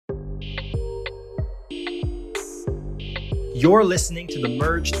You're listening to the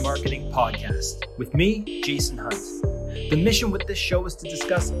Merged Marketing Podcast with me, Jason Hunt. The mission with this show is to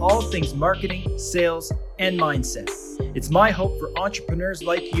discuss all things marketing, sales, and mindset. It's my hope for entrepreneurs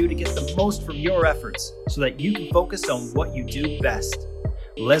like you to get the most from your efforts so that you can focus on what you do best.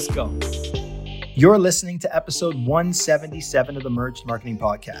 Let's go. You're listening to episode 177 of the Merged Marketing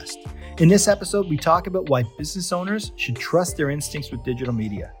Podcast. In this episode, we talk about why business owners should trust their instincts with digital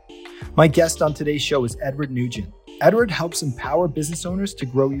media. My guest on today's show is Edward Nugent. Edward helps empower business owners to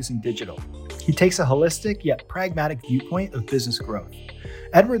grow using digital. He takes a holistic yet pragmatic viewpoint of business growth.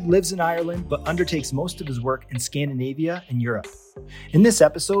 Edward lives in Ireland, but undertakes most of his work in Scandinavia and Europe. In this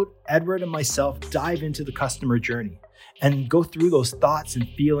episode, Edward and myself dive into the customer journey and go through those thoughts and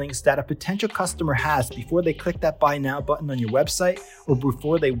feelings that a potential customer has before they click that buy now button on your website or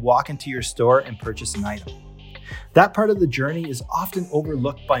before they walk into your store and purchase an item. That part of the journey is often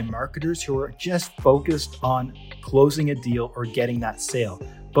overlooked by marketers who are just focused on closing a deal or getting that sale.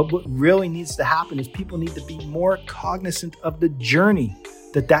 But what really needs to happen is people need to be more cognizant of the journey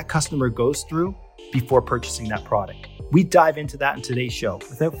that customer goes through before purchasing that product. We dive into that in today's show.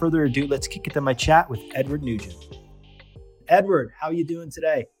 Without further ado, let's kick it to my chat with Edward Nugent. Edward, how are you doing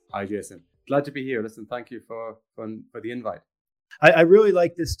today? Hi, Jason. Glad to be here. Listen, thank you for the invite. I really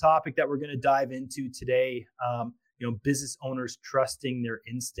like this topic that we're going to dive into today. Business owners trusting their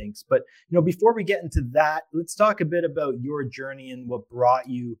instincts. But, before we get into that, let's talk a bit about your journey and what brought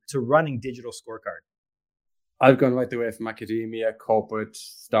you to running Digital Scorecard. I've gone right the way from academia, corporate,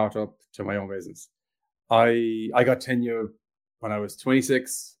 startup to my own business. I got tenure when I was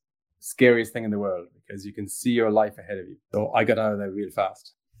 26, scariest thing in the world because you can see your life ahead of you. So I got out of there real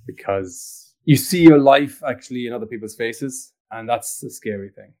fast because you see your life actually in other people's faces. And that's the scary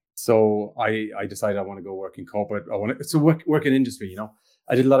thing. So I decided I want to go work in corporate. I want to work in industry,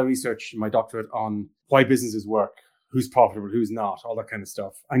 I did a lot of research in my doctorate on why businesses work, who's profitable, who's not, all that kind of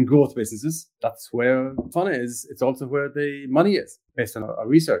stuff. And growth businesses, that's where fun is. It's also where the money is based on our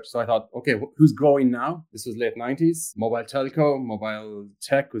research. So I thought, okay, who's growing now? This was late 90s. Mobile telco, mobile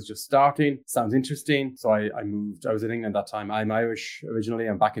tech was just starting. Sounds interesting. So I moved. I was in England at that time. I'm Irish originally.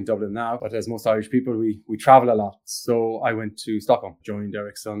 I'm back in Dublin now. But as most Irish people, we travel a lot. So I went to Stockholm, joined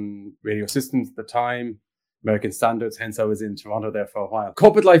Ericsson Radio Systems at the time. American Standards, hence I was in Toronto there for a while.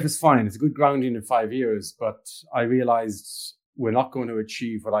 Corporate life is fine. It's a good grounding in 5 years, but I realized we're not going to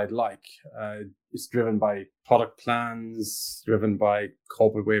achieve what I'd like. It's driven by product plans, driven by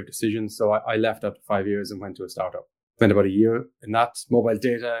corporate way of decisions. So I left after 5 years and went to a startup. Spent about a year in that mobile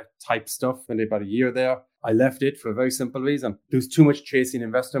data type stuff, spent about a year there. I left it for a very simple reason. There was too much chasing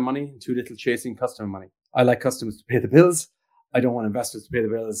investor money and too little chasing customer money. I like customers to pay the bills. I don't want investors to pay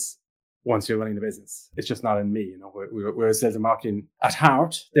the bills once you're running the business. It's just not in me. We're a sales and marketing at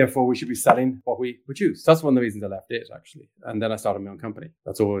heart. Therefore, we should be selling what we produce. That's one of the reasons I left it, actually. And then I started my own company.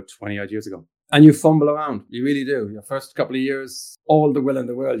 That's over 20 odd years ago. And you fumble around. You really do. Your first couple of years, all the will in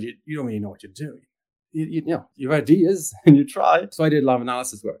the world, you don't really know what you're doing. You have ideas and you try. So I did a lot of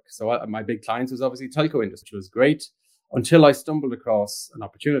analysis work. So my big clients was obviously telco industry, which was great until I stumbled across an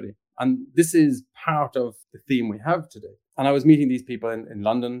opportunity. And this is part of the theme we have today. And I was meeting these people in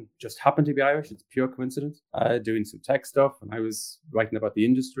London, just happened to be Irish. It's pure coincidence, doing some tech stuff. And I was writing about the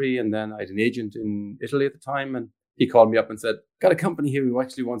industry. And then I had an agent in Italy at the time. And he called me up and said, got a company here who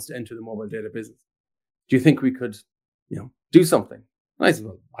actually wants to enter the mobile data business. Do you think we could, do something? And I said,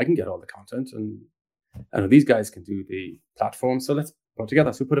 well, I can get all the content. And I know these guys can do the platform. So let's put it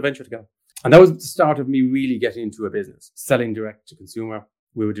together. So we put a venture together. And that was the start of me really getting into a business, selling direct to consumer.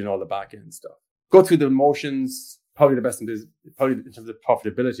 We were doing all the back end stuff. Go through the motions. Probably the best in business, probably in terms of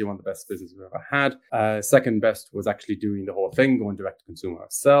profitability, one of the best businesses we've ever had. Second best was actually doing the whole thing, going direct to consumer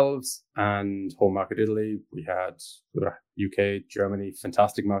ourselves. And home market Italy, we had UK, Germany,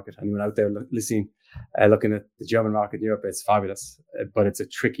 fantastic market. Anyone out there listening, looking at the German market in Europe, it's fabulous, but it's a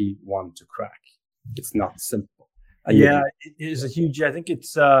tricky one to crack. It's not simple. It is a huge. I think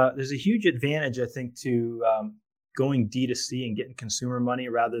it's there's a huge advantage. I think to going D2C and getting consumer money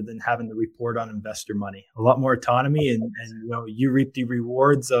rather than having to report on investor money. A lot more autonomy and you reap the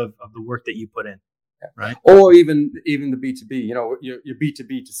rewards of the work that you put in, right? Or even the B2B, your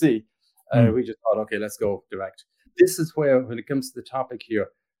B2B to C. We just thought, okay, let's go direct. This is where, when it comes to the topic here,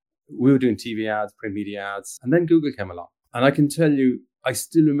 we were doing TV ads, print media ads, and then Google came along. And I can tell you, I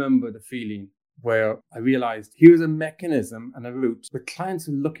still remember the feeling where I realized here's a mechanism and a route where clients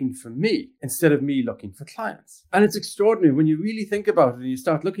are looking for me instead of me looking for clients. And it's extraordinary when you really think about it and you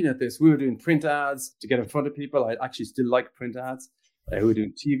start looking at this. We were doing print ads to get in front of people. I actually still like print ads. We were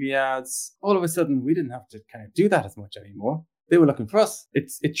doing TV ads. All of a sudden, we didn't have to kind of do that as much anymore. They were looking for us.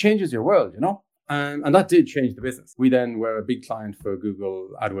 It changes your world, And that did change the business. We then were a big client for Google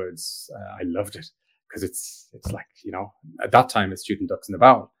AdWords. I loved it because it's like, at that time it's shooting ducks in the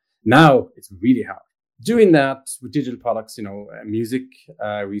barrel. Now it's really hard. Doing that with digital products, music,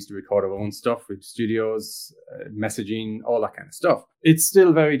 we used to record our own stuff with studios, messaging, all that kind of stuff. It's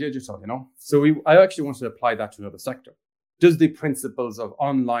still very digital, So I actually wanted to apply that to another sector. Does the principles of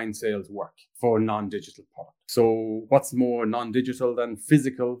online sales work for non-digital products? So what's more non-digital than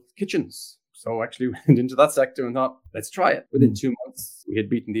physical kitchens? So actually we went into that sector and thought, let's try it. Within 2 months, we had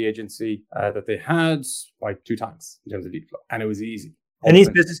beaten the agency that they had by 2 times in terms of lead flow. And it was easy. And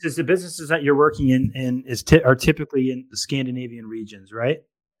these businesses, the businesses that you're working in are typically in the Scandinavian regions, right?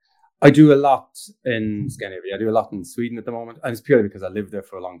 I do a lot in Scandinavia. I do a lot in Sweden at the moment. And it's purely because I lived there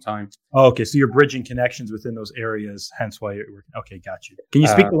for a long time. Oh, okay. So you're bridging connections within those areas, hence why you're working. Okay, got you. Can you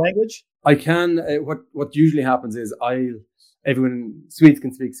speak the language? I can. What usually happens is everyone, Swedes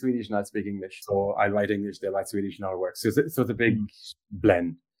can speak Swedish and I speak English. So I write English, they write Swedish and all it works. So it's a big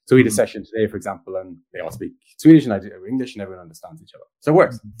blend. So we had a session today, for example, and they all speak Swedish and I do English and everyone understands each other. So it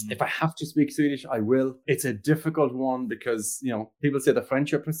works. If I have to speak Swedish, I will. It's a difficult one because, people say the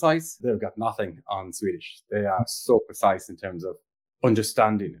French are precise. They've got nothing on Swedish. They are so precise in terms of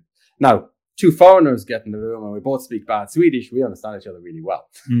understanding it. Now, 2 foreigners get in the room and we both speak bad Swedish. We understand each other really well.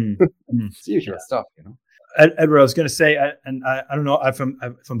 It's usual stuff, Edward, I was going to say, and I don't know if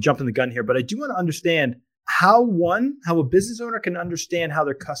I'm jumping the gun here, but I do want to understand how a business owner can understand how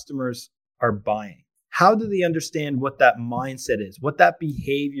their customers are buying. How do they understand what that mindset is, what that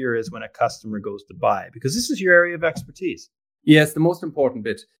behavior is when a customer goes to buy? Because this is your area of expertise. Yes, the most important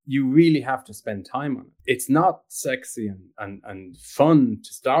bit. You really have to spend time on it. It's not sexy and fun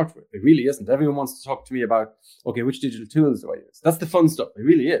to start with. It really isn't. Everyone wants to talk to me about, okay, which digital tools do I use? That's the fun stuff. It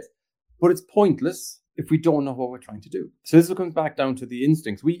really is. But it's pointless if we don't know what we're trying to do. So this comes back down to the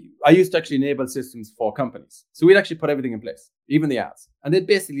instincts. I used to actually enable systems for companies. So we'd actually put everything in place, even the ads. And they'd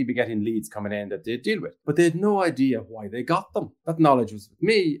basically be getting leads coming in that they'd deal with. But they had no idea why they got them. That knowledge was with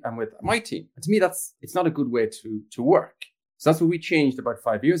me and with my team. And to me, it's not a good way to work. So that's what we changed about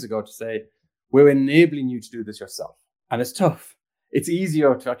 5 years ago to say, we're enabling you to do this yourself. And it's tough. It's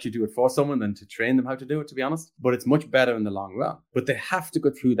easier to actually do it for someone than to train them how to do it, to be honest. But it's much better in the long run. But they have to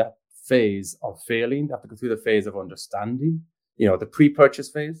go through that phase of failing. They have to go through the phase of understanding, the pre-purchase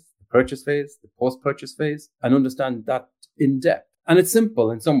phase, the purchase phase, the post-purchase phase, and understand that in depth. And it's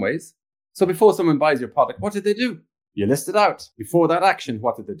simple in some ways. So before someone buys your product, what did they do? You list it out. Before that action,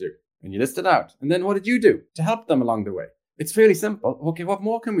 what did they do? And you list it out. And then what did you do to help them along the way? It's fairly simple. Okay, what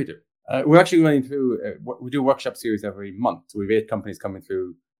more can we do? We're actually running through, we do a workshop series every month. So we have 8 companies coming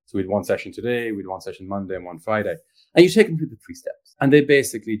through. So we had 1 session today, we had 1 session Monday and 1 Friday. And you take them through the 3 steps. And they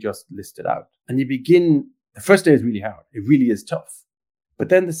basically just list it out. And you begin, the first day is really hard. It really is tough. But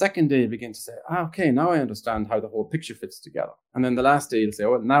then the second day you begin to say, okay, now I understand how the whole picture fits together. And then the last day you'll say,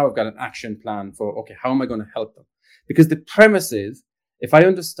 well, now I've got an action plan for, okay, how am I going to help them? Because the premise is, if I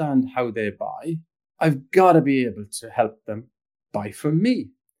understand how they buy, I've got to be able to help them buy from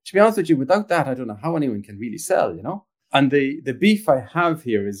me. To be honest with you, without that, I don't know how anyone can really sell, And the beef I have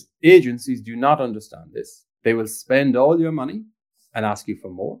here is agencies do not understand this. They will spend all your money and ask you for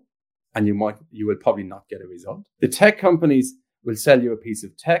more, and you will probably not get a result. The tech companies will sell you a piece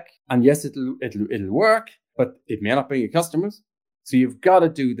of tech, and yes, it'll work, but it may not bring you customers. So you've got to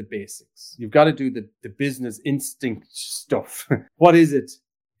do the basics. You've got to do the business instinct stuff. What is it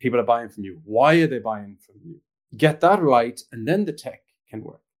people are buying from you? Why are they buying from you? Get that right, and then the tech can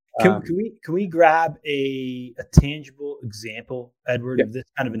work. Can we grab a tangible example, Edward, of this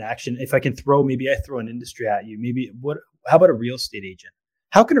kind of an action? If I can throw an industry at you. How about a real estate agent?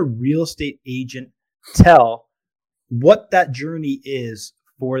 How can a real estate agent tell what that journey is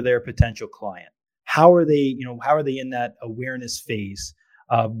for their potential client? How are they in that awareness phase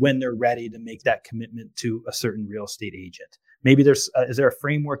when they're ready to make that commitment to a certain real estate agent? Maybe is there a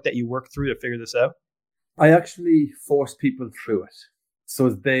framework that you work through to figure this out? I actually force people through it. So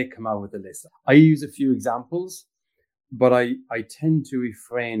they come out with a list. I use a few examples, but I tend to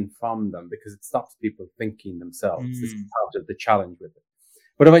refrain from them because it stops people thinking themselves. This is part of the challenge with it.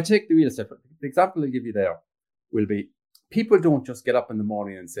 But if I take the real estate, the example I'll give you there will be, people don't just get up in the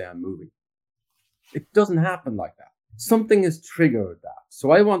morning and say, I'm moving. It doesn't happen like that. Something has triggered that.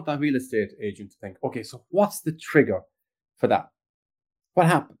 So I want that real estate agent to think, okay, so what's the trigger for that? What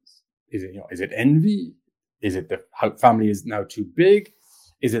happens? Is it envy? Is it how family is now too big?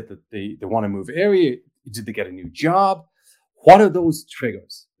 Is it that they want to move area? Did they get a new job? What are those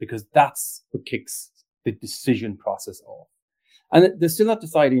triggers? Because that's what kicks the decision process off. And they're still not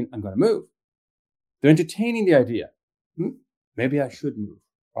deciding, I'm going to move. They're entertaining the idea. Maybe I should move.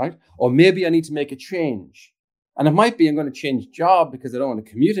 right? Or maybe I need to make a change. And it might be I'm going to change job because I don't want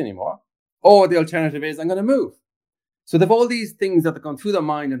to commute anymore. Or the alternative is I'm going to move. So they've all these things that have gone through their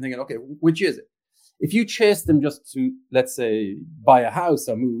mind and thinking, okay, which is it? If you chase them just to, let's say, buy a house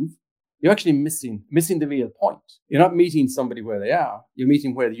or move, you're actually missing the real point. You're not meeting somebody where they are. You're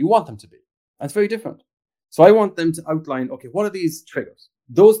meeting where you want them to be. And it's very different. So I want them to outline, okay, what are these triggers?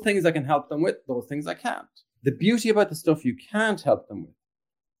 Those things I can help them with, those things I can't. The beauty about the stuff you can't help them with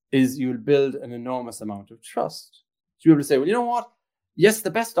is you'll build an enormous amount of trust. So you'll be able to say, well, you know what? Yes,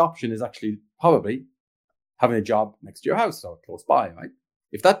 the best option is actually probably having a job next to your house or close by, right?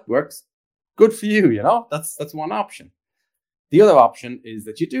 If that works, good for you, that's one option. The other option is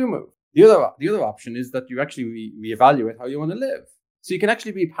that you do move. The other option is that you actually reevaluate how you want to live. So you can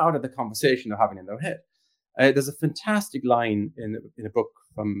actually be part of the conversation they're having in their head. There's a fantastic line in a book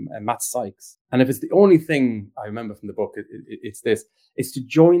from Matt Sykes. And if it's the only thing I remember from the book, it's this. It's to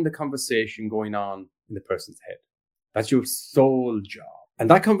join the conversation going on in the person's head. That's your sole job. And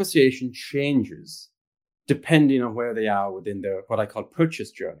that conversation changes depending on where they are within their, what I call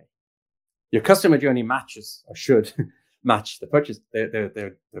purchase journey. Your customer journey matches, or should match their purchase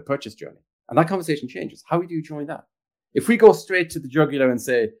journey. And that conversation changes. How do you join that? If we go straight to the jugular and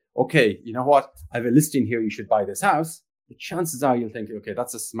say, okay, you know what? I have a listing here. You should buy this house. The chances are you'll think, okay,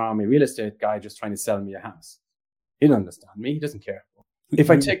 that's a smarmy real estate guy just trying to sell me a house. He doesn't understand me. He doesn't care.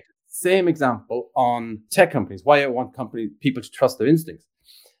 If I take the same example on tech companies, why I want people to trust their instincts.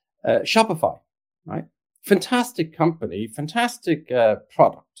 Shopify, right? Fantastic company, fantastic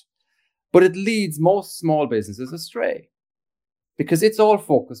product, but it leads most small businesses astray because it's all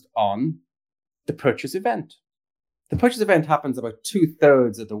focused on the purchase event. The purchase event happens about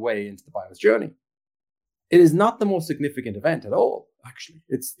 2/3 of the way into the buyer's journey. It is not the most significant event at all, actually.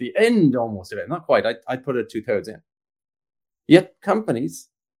 It's the end almost event, not quite. I'd put it 2/3 in. Yet companies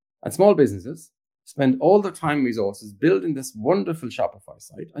and small businesses spend all their time and resources building this wonderful Shopify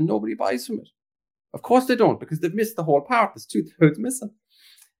site and nobody buys from it. Of course they don't, because they've missed the whole part. There's 2/3 missing.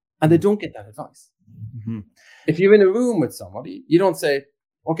 And they don't get that advice. Mm-hmm. If you're in a room with somebody, you don't say,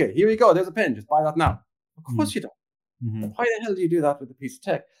 okay, here we go. There's a pen. Just buy that now. Of course you don't. Mm-hmm. Why the hell do you do that with a piece of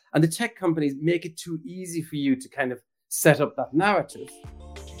tech? And the tech companies make it too easy for you to kind of set up that narrative,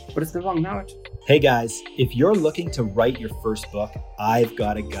 but it's the wrong narrative. Hey guys, if you're looking to write your first book, I've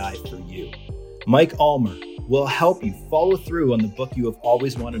got a guy for you. Mike Almer will help you follow through on the book you have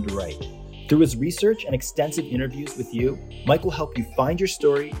always wanted to write. Through his research and extensive interviews with you, Mike will help you find your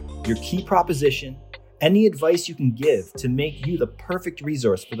story, your key proposition, any advice you can give to make you the perfect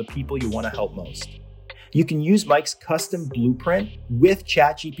resource for the people you want to help most. You can use Mike's custom blueprint with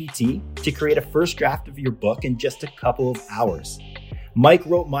ChatGPT to create a first draft of your book in just a couple of hours. Mike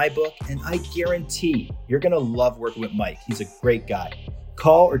wrote my book, and I guarantee you're going to love working with Mike. He's a great guy.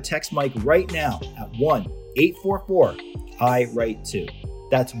 Call or text Mike right now at 1-844-I-WRITE2.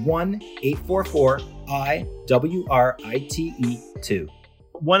 That's 1-844-I-WRITE2.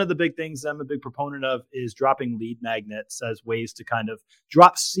 One of the big things I'm a big proponent of is dropping lead magnets as ways to kind of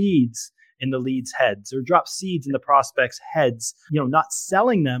drop seeds in the leads' heads or drop seeds in the prospects' heads, not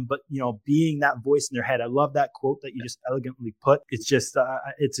selling them, but, being that voice in their head. I love that quote that you just elegantly put. It's just,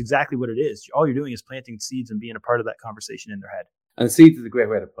 it's exactly what it is. All you're doing is planting seeds and being a part of that conversation in their head. And seeds is a great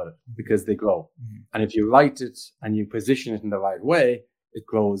way to put it because they grow. Mm-hmm. And if you write it and you position it in the right way, it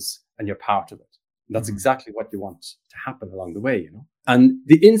grows and you're part of it. And that's exactly what you want to happen along the way, And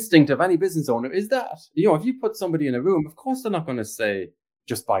the instinct of any business owner is that, if you put somebody in a room, of course they're not going to say,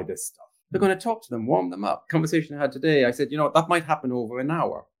 just buy this stuff. They're going to talk to them, warm them up. Conversation I had today, I said, that might happen over an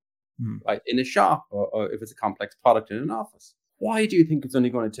hour, right? In a shop or if it's a complex product in an office. Why do you think it's only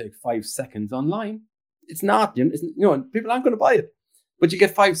going to take 5 seconds online? It's not, people aren't going to buy it. But you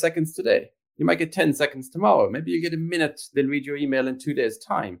get 5 seconds today. You might get 10 seconds tomorrow. Maybe you get a minute. They'll read your email in 2 days'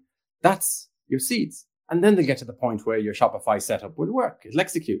 time. That's your seeds. And then they get to the point where your Shopify setup will work. It'll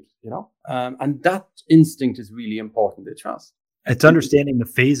execute, And that instinct is really important to trust. It's understanding the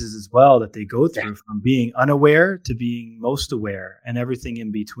phases as well that they go through from being unaware to being most aware and everything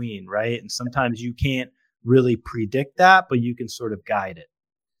in between, right? And sometimes you can't really predict that, but you can sort of guide it,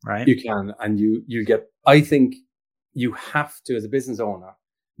 right? You can. And you get, I think you have to, as a business owner,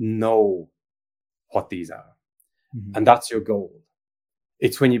 know what these are. Mm-hmm. And that's your goal.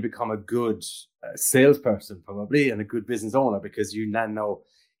 It's when you become a good salesperson, probably, and a good business owner, because you now know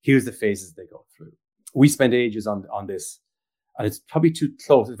here's the phases they go through. We spend ages on this. And it's probably too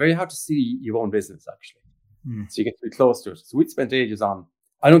close. It's very hard to see your own business, actually. So you get too close to it. So we spent ages on,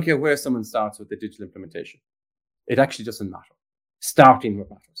 I don't care where someone starts with the digital implementation. It actually doesn't matter. Starting what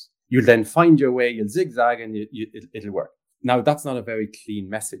matters. You'll then find your way, you'll zigzag, and it'll work. Now, that's not a very clean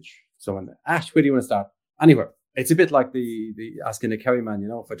message. So, Ash, where do you want to start? Anywhere. It's a bit like the asking a ferryman,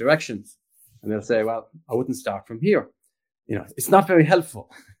 for directions. And they'll say, well, I wouldn't start from here. It's not very helpful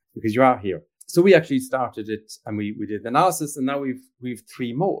because you are here. So we actually started it and we did analysis, and now we've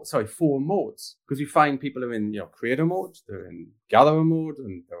 4 modes, because we find people are in, creator mode, they're in gatherer mode,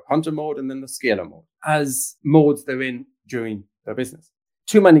 and they're hunter mode, and then the scaler mode. As modes they're in during their business.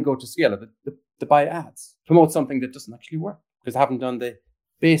 Too many go to scaler, they buy ads, promote something that doesn't actually work because they haven't done the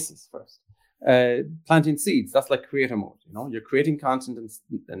basis first. Planting seeds, that's like creator mode. You're creating content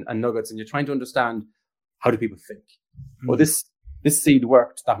and nuggets, and you're trying to understand, how do people think? Well, this seed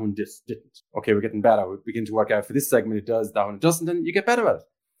worked, that one just didn't. Okay, we're getting better. We begin to work out for this segment it does, that one it doesn't, and you get better at it.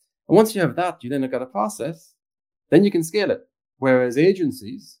 And once you have that, you then have got a process, then you can scale it. Whereas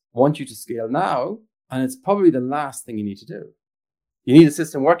agencies want you to scale now, and it's probably the last thing you need to do. You need a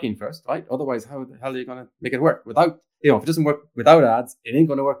system working first, right? Otherwise, how the hell are you going to make it work? If it doesn't work without ads, it ain't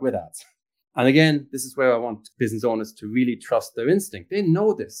going to work with ads. And again, this is where I want business owners to really trust their instinct. They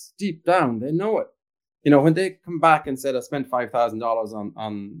know this deep down. They know it. When they come back and said, I spent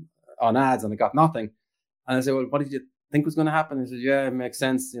 $5,000 on ads and I got nothing. And I say, well, what did you think was going to happen? And he said, yeah, it makes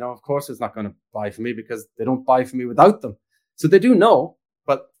sense. Of course it's not going to buy for me because they don't buy for me without them. So they do know,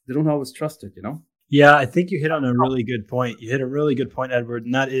 but they don't always trust it, Yeah, I think you hit on a really good point. You hit a really good point, Edward.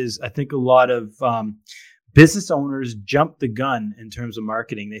 And that is, I think a lot of business owners jump the gun in terms of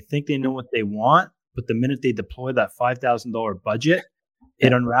marketing. They think they know what they want, but the minute they deploy that $5,000 budget,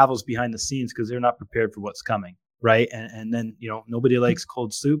 it unravels behind the scenes because they're not prepared for what's coming, right? And then, nobody likes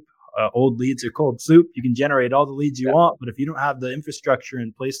cold soup. Old leads are cold soup. You can generate all the leads you want, but if you don't have the infrastructure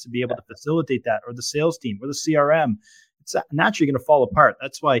in place to be able to facilitate that, or the sales team or the CRM, it's naturally going to fall apart.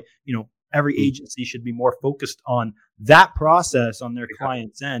 That's why, every agency should be more focused on that process on their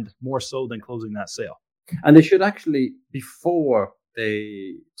client's end, more so than closing that sale. And they should actually, before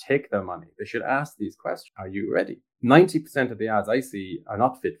they take their money, they should ask these questions. Are you ready? 90% of the ads I see are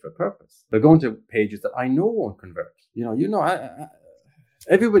not fit for purpose. They're going to pages that I know won't convert.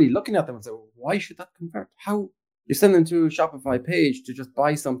 Everybody looking at them and say, well, why should that convert? How? You send them to a Shopify page to just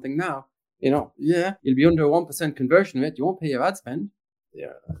buy something now. You'll be under 1% conversion rate. You won't pay your ad spend.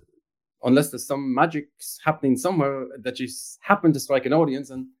 Yeah. Unless there's some magic happening somewhere that you happen to strike an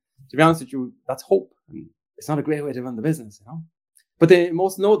audience. And to be honest with you, that's hope. And it's not a great way to run the business, But they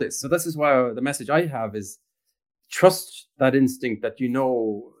most know this. So this is why the message I have is trust that instinct that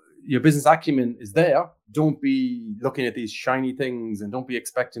your business acumen is there. Don't be looking at these shiny things and don't be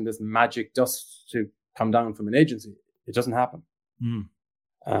expecting this magic dust to come down from an agency. It doesn't happen.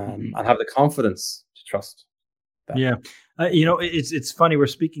 And have the confidence to trust that. Yeah. It's funny. We're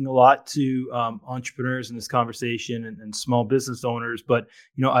speaking a lot to entrepreneurs in this conversation and small business owners, but,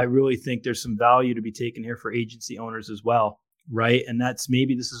 I really think there's some value to be taken here for agency owners as well. Right. And that's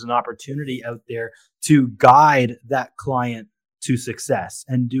maybe this is an opportunity out there to guide that client to success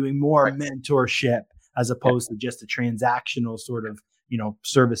and doing more mentorship as opposed to just a transactional sort of,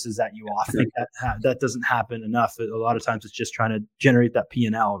 services that you offer. I think that doesn't happen enough. A lot of times it's just trying to generate that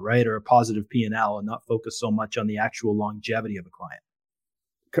P&L, right? Or a positive P&L and not focus so much on the actual longevity of a client.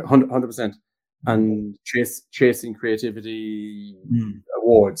 100%. And chasing creativity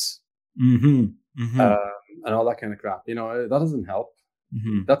awards. And all that kind of crap, that doesn't help.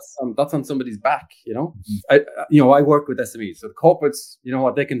 That's on somebody's back, I work with SMEs, so the corporates,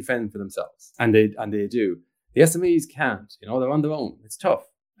 they can fend for themselves, and they do. The SMEs can't, they're on their own. It's tough.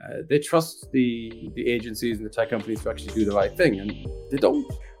 They trust the agencies and the tech companies to actually do the right thing, and they don't.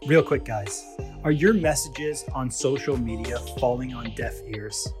 Real quick, guys, are your messages on social media falling on deaf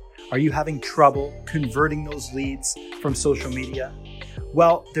ears? Are you having trouble converting those leads from social media?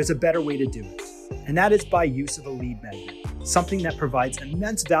 Well, there's a better way to do it. And that is by use of a lead magnet, something that provides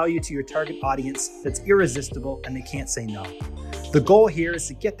immense value to your target audience that's irresistible and they can't say no. The goal here is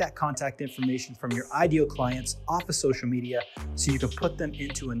to get that contact information from your ideal clients off of social media so you can put them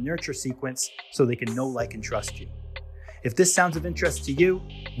into a nurture sequence so they can know, like, and trust you. If this sounds of interest to you,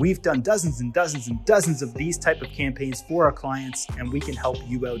 we've done dozens and dozens and dozens of these type of campaigns for our clients, and we can help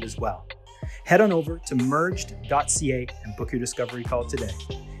you out as well. Head on over to merged.ca and book your discovery call today.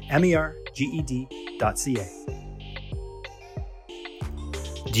 merged.ca.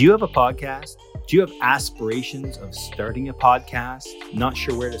 Do you have a podcast? Do you have aspirations of starting a podcast? Not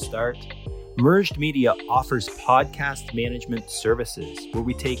sure where to start? Merged Media offers podcast management services where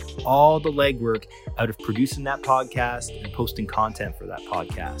we take all the legwork out of producing that podcast and posting content for that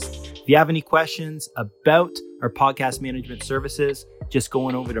podcast. If you have any questions about our podcast management services, just go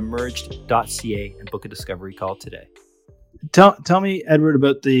on over to merged.ca and book a discovery call today. Tell me, Edward,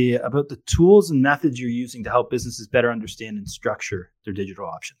 about the tools and methods you're using to help businesses better understand and structure their digital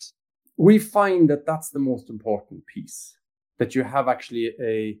options. We find that that's the most important piece, that you have actually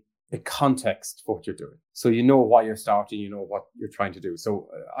a context for what you're doing. So you know why you're starting, you know what you're trying to do. So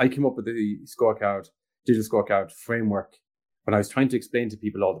I came up with the digital scorecard framework when I was trying to explain to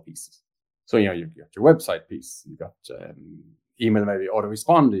people all the pieces. So, you got your website piece, you got email, maybe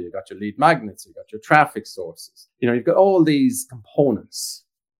autoresponder, you got your lead magnets, you got your traffic sources. You've got all these components,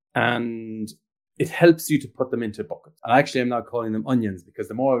 and it helps you to put them into buckets. And actually, I'm now calling them onions, because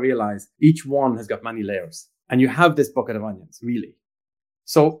the more I realize each one has got many layers, and you have this bucket of onions, really.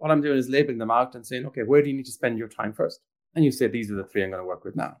 So what I'm doing is labeling them out and saying, okay, where do you need to spend your time first? And you say, these are the 3 I'm going to work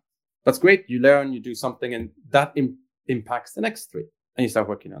with now. That's great. You learn, you do something, and that impacts the next 3. And you start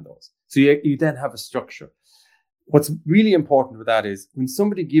working on those. So you then have a structure. What's really important with that is when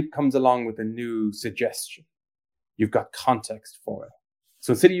somebody comes along with a new suggestion, you've got context for it.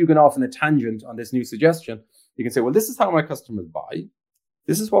 So instead of you going off on a tangent on this new suggestion, you can say, well, this is how my customers buy.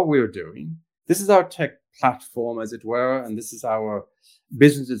 This is what we're doing. This is our tech platform, as it were. And this is our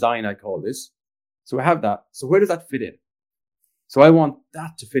business design, I call this. So we have that. So where does that fit in? So I want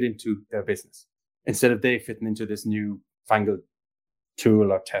that to fit into their business instead of they fitting into this new fangled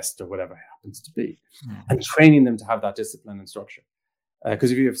tool or test or whatever it happens to be, and training them to have that discipline and structure.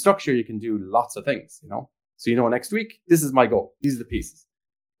 Because if you have structure, you can do lots of things, So, next week, this is my goal. These are the pieces.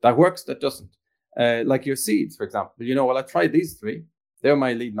 That works, that doesn't. Like your seeds, for example. Well, I tried these 3. They're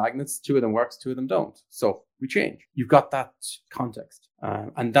my lead magnets. 2 of them works, 2 of them don't. So we change. You've got that context.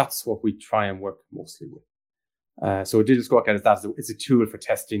 And that's what we try and work mostly with. So a digital scorecard is that. It's a tool for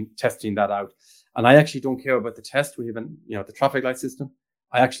testing that out. And I actually don't care about the test. We have the traffic light system.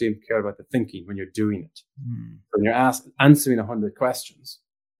 I actually care about the thinking when you're doing it. When you're answering 100 questions,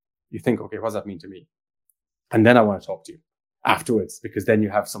 you think, okay, what does that mean to me? And then I want to talk to you afterwards, because then you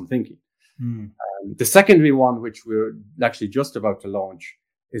have some thinking. The secondary one, which we're actually just about to launch,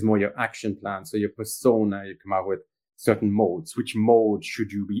 is more your action plan. So your persona, you come out with certain modes. Which mode should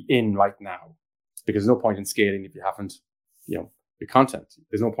you be in right now? Because there's no point in scaling if you haven't, your content.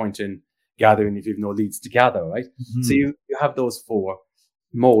 There's no point in gathering if you've no leads to gather, right? So you have those 4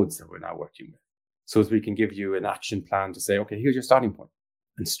 modes that we're now working with. So as we can give you an action plan to say, okay, here's your starting point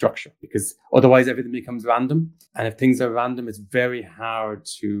and structure, because otherwise everything becomes random. And if things are random, it's very hard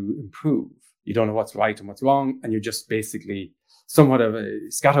to improve. You don't know what's right and what's wrong. And you're just basically somewhat of a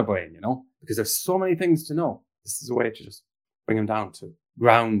scatterbrain, because there's so many things to know. This is a way to just bring them down to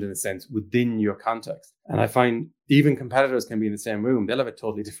ground, in a sense, within your context. And I find even competitors can be in the same room. They'll have a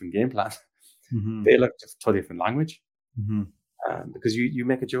totally different game plan. They'll have a totally different language. Because you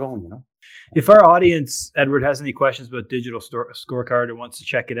make it your own, If our audience, Edward, has any questions about digital scorecard or wants to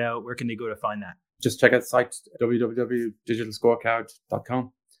check it out, where can they go to find that? Just check out the site,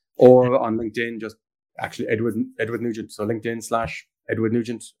 www.digitalscorecard.com, or on LinkedIn, just actually Edward Nugent. So LinkedIn/Edward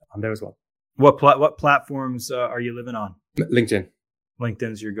Nugent on there as well. What platforms are you living on? LinkedIn.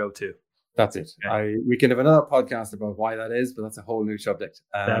 LinkedIn's your go-to. That's it. Okay. We can have another podcast about why that is, but that's a whole new subject.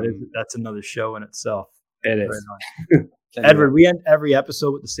 That's another show in itself. It is. Edward, we end every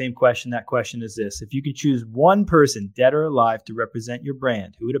episode with the same question. That question is this: if you could choose one person, dead or alive, to represent your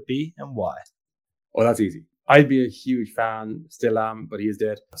brand, who would it be and why? Oh, that's easy. I'd be a huge fan, still am, but he is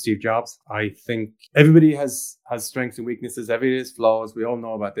dead. Steve Jobs. I think everybody has strengths and weaknesses. Everybody has flaws. We all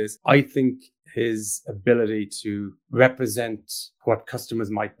know about this. I think his ability to represent what customers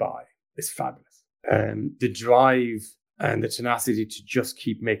might buy is fabulous. The drive and the tenacity to just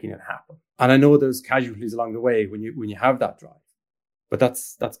keep making it happen. And I know there's casualties along the way when you have that drive, but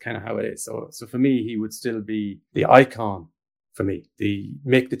that's kind of how it is. So for me, he would still be the icon for me.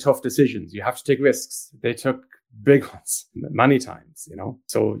 Make the tough decisions. You have to take risks. They took big ones many times,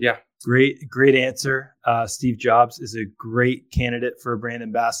 So yeah. Great answer. Steve Jobs is a great candidate for a brand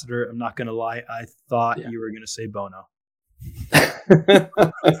ambassador. I'm not going to lie. I thought you were going to say Bono.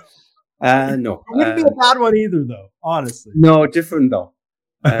 No. It wouldn't be a bad one either, though, honestly. No, different though.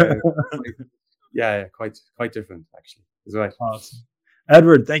 Quite different, actually. Is right. Awesome.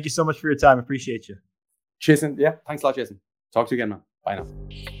 Edward, thank you so much for your time. Appreciate you. Jason, thanks a lot, Jason. Talk to you again, man. Bye now.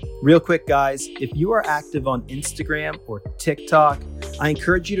 Real quick, guys, if you are active on Instagram or TikTok, I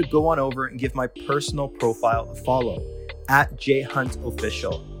encourage you to go on over and give my personal profile a follow at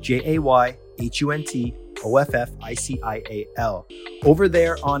JayHuntOfficial, JayHuntOfficial. Over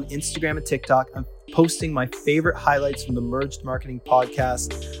there on Instagram and TikTok, I'm posting my favorite highlights from the Merged Marketing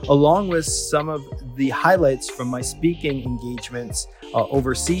podcast, along with some of the highlights from my speaking engagements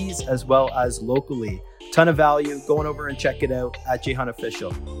overseas as well as locally. Ton of value. Go on over and check it out at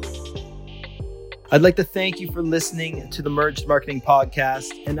JayHuntOfficial. I'd like to thank you for listening to the Merged Marketing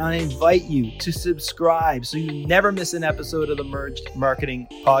Podcast, and I invite you to subscribe so you never miss an episode of the Merged Marketing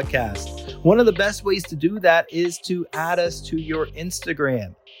Podcast. One of the best ways to do that is to add us to your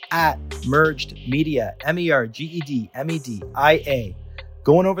Instagram at Merged Media, MERGEDMEDIA.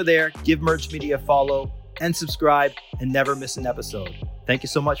 Go on over there, give Merged Media a follow, and subscribe, and never miss an episode. Thank you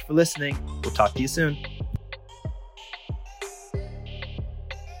so much for listening. We'll talk to you soon.